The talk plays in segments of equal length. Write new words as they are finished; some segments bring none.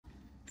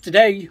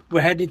Today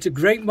we're heading to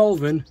Great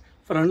Malvern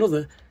for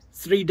another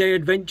 3-day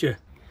adventure.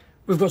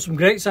 We've got some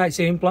great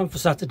sightseeing planned for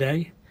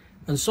Saturday,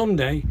 and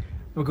Sunday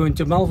we're going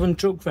to Malvern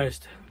Truck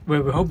Fest,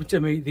 where we're hoping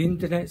to meet the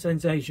internet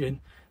sensation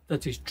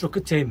that is Trucker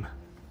Tim.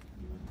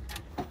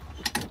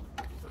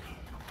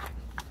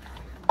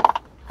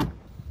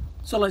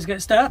 So let's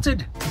get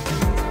started.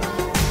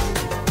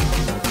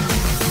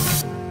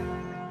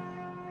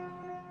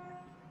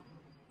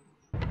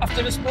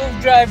 After a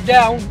smooth drive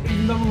down,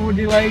 even though we were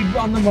delayed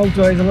on the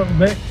motorways a little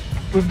bit,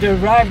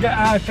 we've arrived at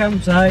our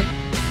campsite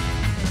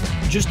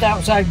just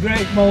outside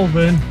Great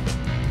Malvern,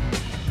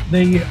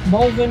 the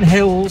Malvern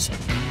Hills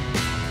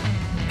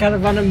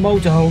Caravan and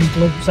Motorhome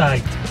Club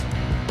site.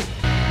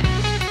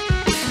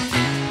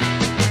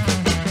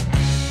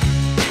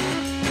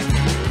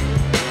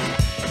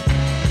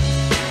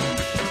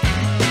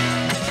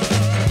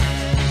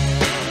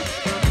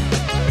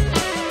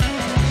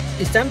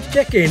 It's time to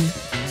check in,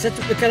 set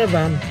up the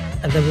caravan,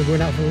 and then we're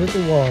going out for a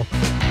little walk.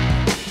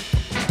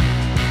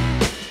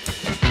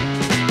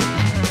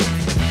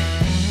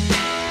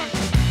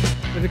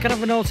 With the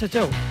caravan all set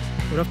up,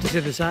 we're off to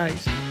see the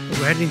sights, and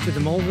we're heading to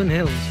the Malvern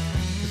Hills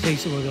to see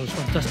some of those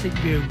fantastic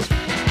views.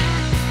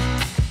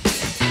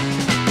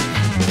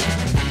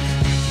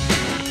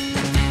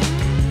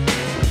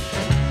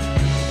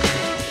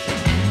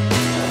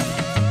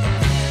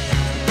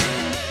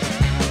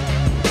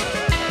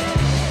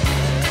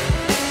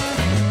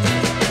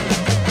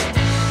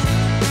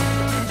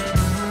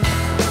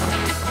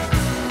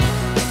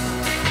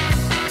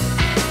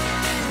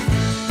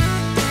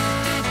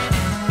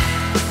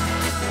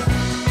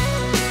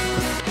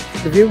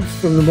 The views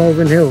from the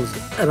Malvern Hills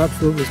are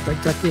absolutely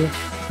spectacular.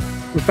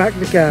 We parked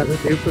the car at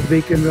the Upper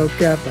Beacon Road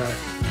car park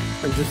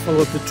and just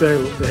followed the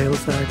trail up the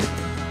hillside.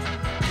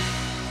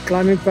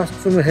 Climbing past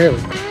from the hill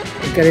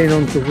and getting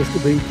on to Worcester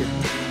Beacon,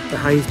 the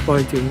highest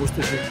point in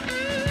Worcestershire.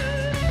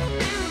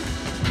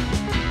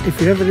 If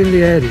you're ever in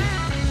the area,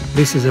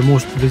 this is a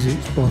must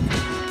visit spot.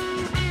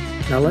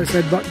 Now let's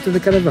head back to the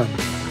caravan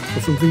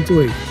for something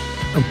to eat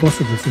and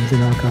possibly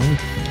something alcoholic.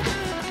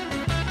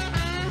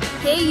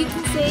 Here you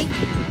can see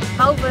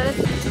Malvern.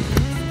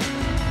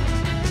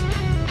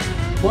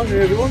 Morning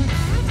everyone,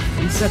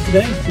 it's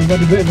Saturday. We've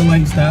had a bit of a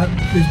late start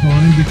this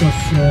morning because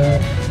we were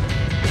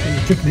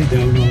chucking it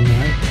down all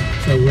night,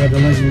 so we had a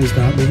leisurely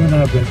start. We've had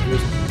our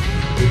breakfast.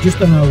 We're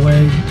just on our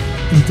way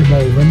into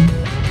Malvern.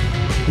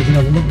 We can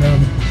have a look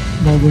around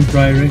Malvern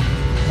Priory,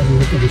 have a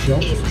look at the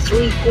shop. In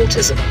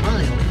 3/4 of a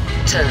mile,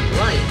 turn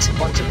right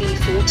onto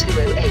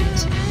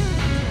B4208.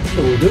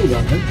 So we'll do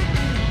that then.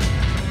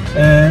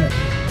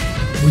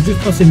 We're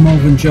just passing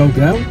Malvern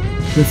Showground,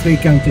 the Three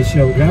Counties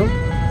Showground.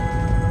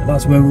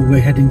 That's where we'll be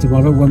heading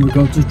tomorrow when we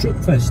go to Truck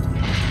Fest.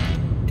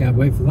 Can't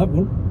wait for that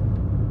one.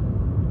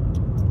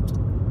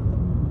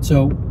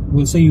 So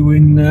we'll see you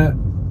in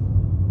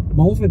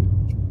Malvern.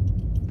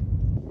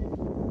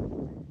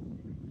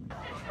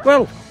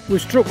 Well, we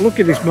struck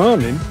lucky this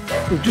morning.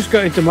 We've just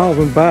got into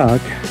Malvern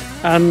Park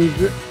and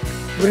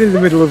we're in the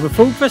middle of a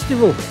food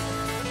festival.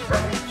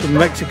 Some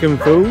Mexican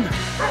food,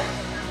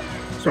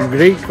 some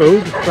Greek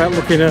food, quite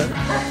looking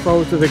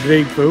forward to the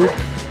Greek food,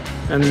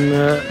 and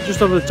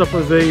just over the top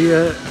of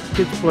the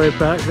kids play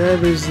park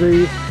there's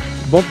the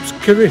Bob's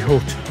Curry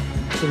Hut,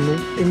 some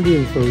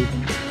Indian food.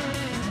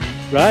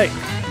 Right,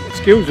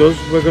 excuse us,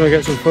 we're going to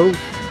get some food.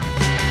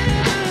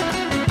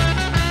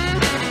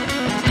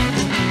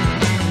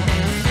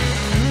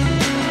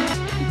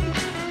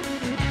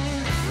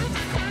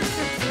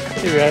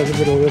 Here we are in the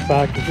middle of the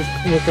park, we've just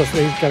come across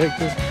these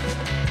characters.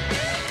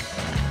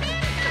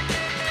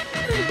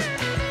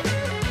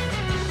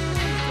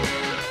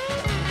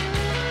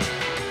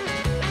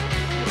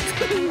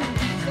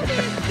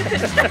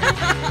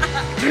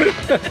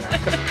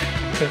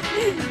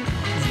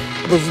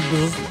 Buzz,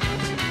 buzz.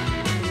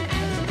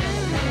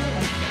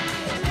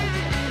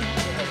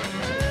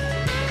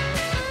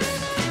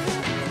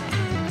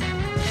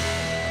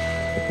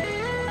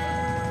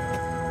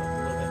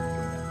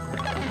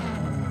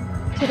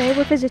 Today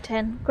we're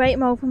visiting Great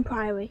Malvern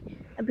Priory,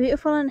 a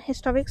beautiful and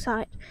historic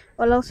site.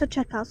 We'll also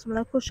check out some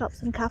local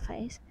shops and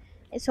cafes.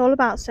 It's all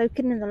about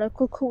soaking in the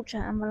local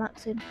culture and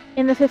relaxing.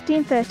 In the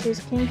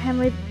 1530s, King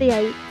Henry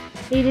VIII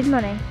needed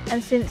money,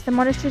 and since the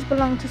monasteries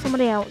belonged to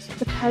somebody else,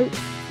 the Pope,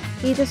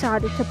 he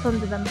decided to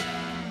plunder them.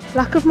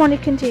 Lack of money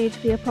continued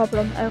to be a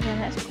problem over the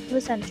next couple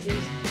of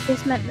centuries.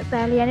 This meant that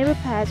barely any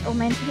repairs or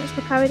maintenance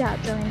were carried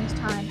out during this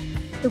time.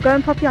 The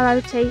growing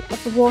popularity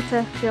of the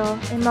water cure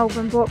in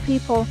Malvern brought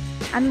people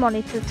and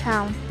money to the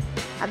town.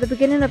 At the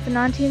beginning of the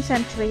 19th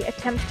century,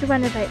 attempts to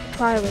renovate the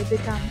priory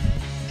began.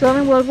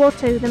 During World War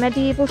II, the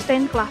medieval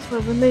stained glass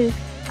were removed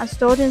and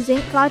stored in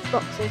zinc-lined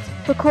boxes.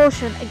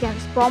 Precaution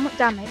against bomb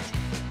damage.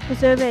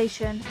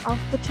 Preservation of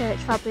the church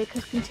fabric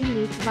has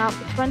continued throughout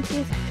the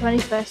 20th and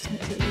 21st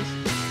centuries.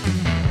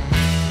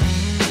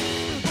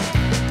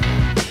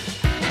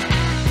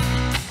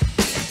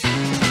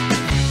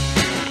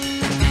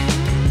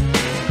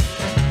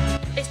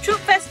 It's Truck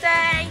Fest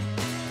Day!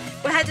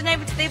 We're heading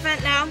over to the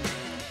event now.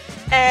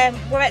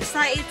 We're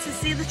excited to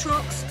see the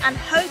trucks and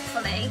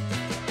hopefully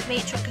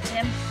meet Trucker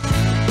Tim.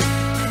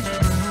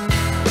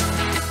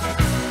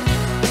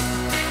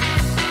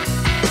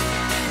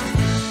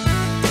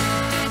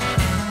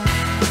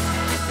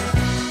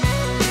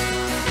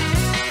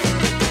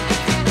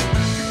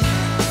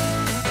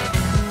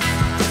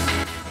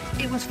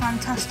 It was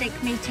fantastic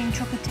meeting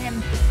Trucker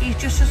Tim. He's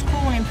just as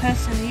cool in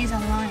person as he is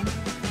online.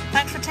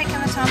 Thanks for taking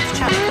the time to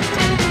chat with us,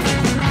 Tim.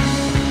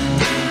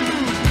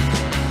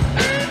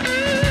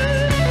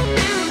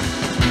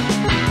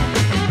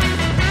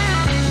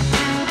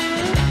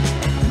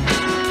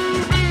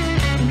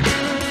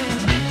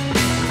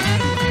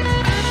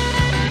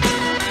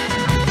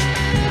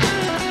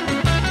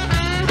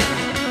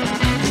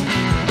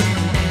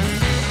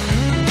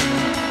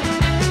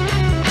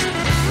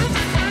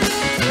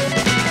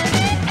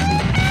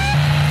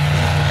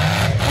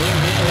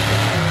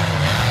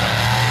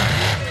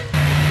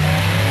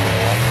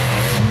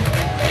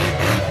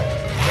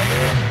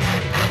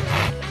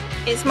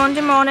 It's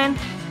Monday morning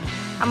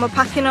and we're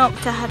packing up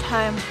to head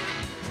home.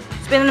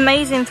 It's been an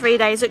amazing 3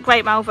 days at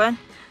Great Malvern,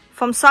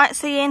 from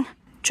sightseeing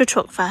to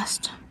Truck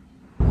Fest.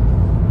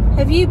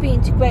 Have you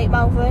been to Great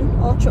Malvern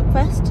or Truck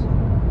Fest?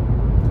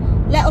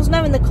 Let us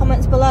know in the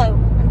comments below.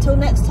 Until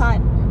next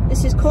time,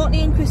 this is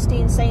Courtney and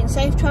Christine saying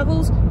safe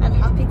travels and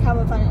happy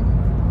caravanning.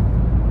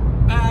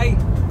 Bye.